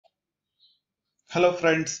Hello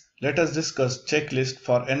friends, let us discuss checklist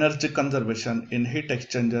for energy conservation in heat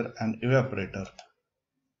exchanger and evaporator.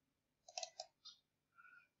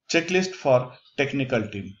 Checklist for technical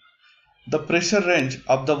team. The pressure range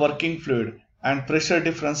of the working fluid and pressure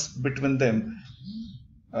difference between them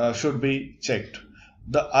should be checked.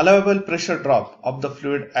 The allowable pressure drop of the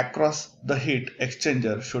fluid across the heat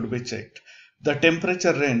exchanger should be checked. The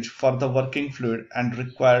temperature range for the working fluid and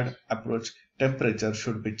required approach temperature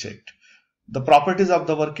should be checked. The properties of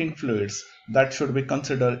the working fluids that should be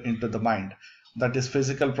considered into the mind, that is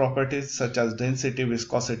physical properties such as density,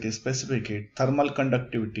 viscosity, specific heat, thermal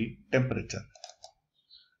conductivity, temperature.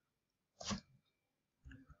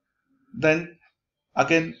 Then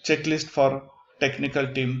again checklist for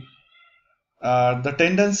technical team. The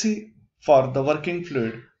tendency for the working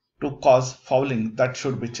fluid to cause fouling, that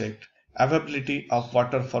should be checked. Availability of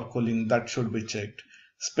water for cooling, that should be checked.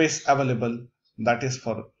 Space available, that is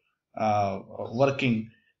for working,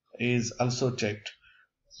 is also checked.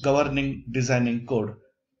 Governing designing code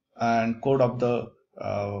and code of the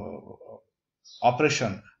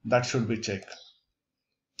operation, that should be checked.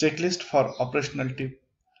 Checklist for operationality.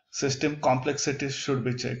 System complexities should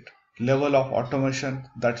be checked. Level of automation,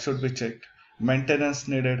 that should be checked. Maintenance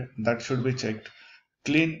needed, that should be checked.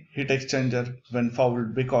 Clean heat exchanger when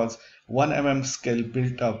fouled, because 1 mm scale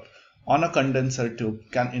built up on a condenser tube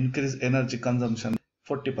can increase energy consumption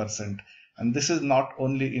 40%. And this is not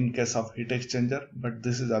only in case of heat exchanger, but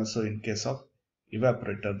this is also in case of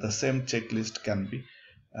evaporator. The same checklist can be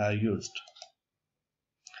used.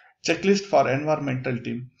 Checklist for environmental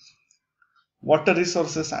team. Water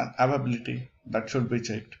resources and availability, that should be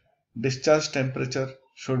checked. Discharge temperature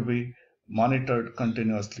should be monitored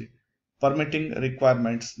continuously. Permitting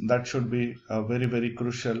requirements, that should be very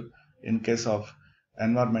crucial in case of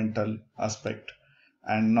environmental aspect.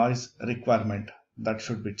 And noise requirement, that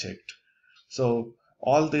should be checked. So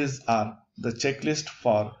all these are the checklist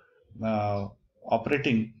for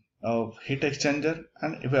operating a heat exchanger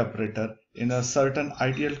and evaporator in a certain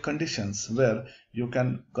ideal conditions where you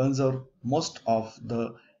can conserve most of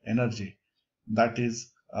the energy that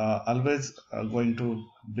is always going to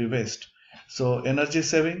be waste. So energy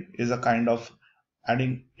saving is a kind of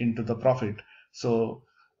adding into the profit. So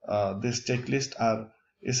these checklists are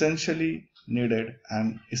essentially needed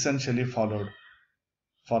and essentially followed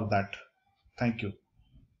for that. Thank you.